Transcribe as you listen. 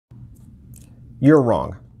You're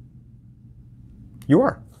wrong. You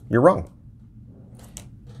are. You're wrong.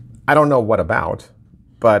 I don't know what about,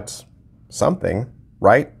 but something,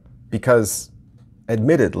 right? Because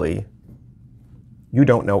admittedly, you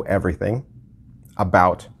don't know everything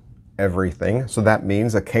about everything. So that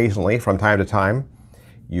means occasionally, from time to time,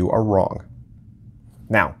 you are wrong.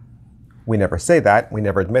 Now, we never say that. We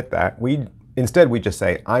never admit that. Instead, we just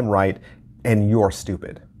say, I'm right and you're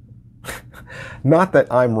stupid. Not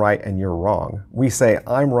that I'm right and you're wrong. We say,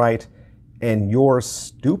 I'm right and you're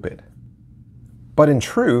stupid. But in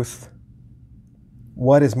truth,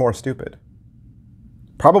 what is more stupid?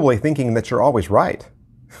 Probably thinking that you're always right.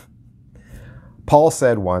 Paul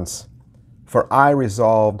said once, "For I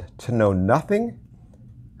resolved to know nothing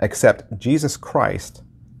except Jesus Christ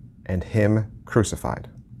and Him crucified."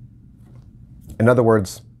 In other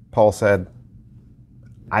words, Paul said,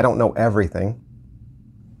 I don't know everything.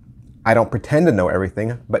 I don't pretend to know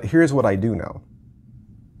everything, but here's what I do know.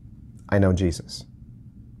 I know Jesus.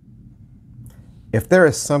 If there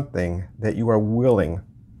is something that you are willing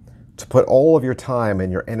to put all of your time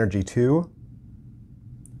and your energy to,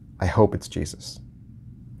 I hope it's Jesus.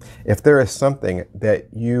 If there is something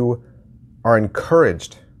that you are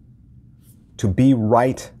encouraged to be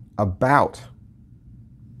right about,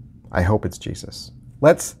 I hope it's Jesus.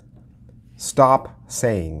 Let's stop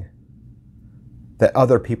saying that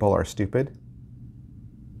other people are stupid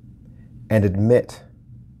and admit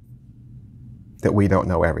that we don't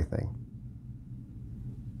know everything.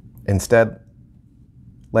 Instead,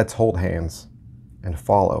 let's hold hands and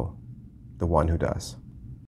follow the one who does.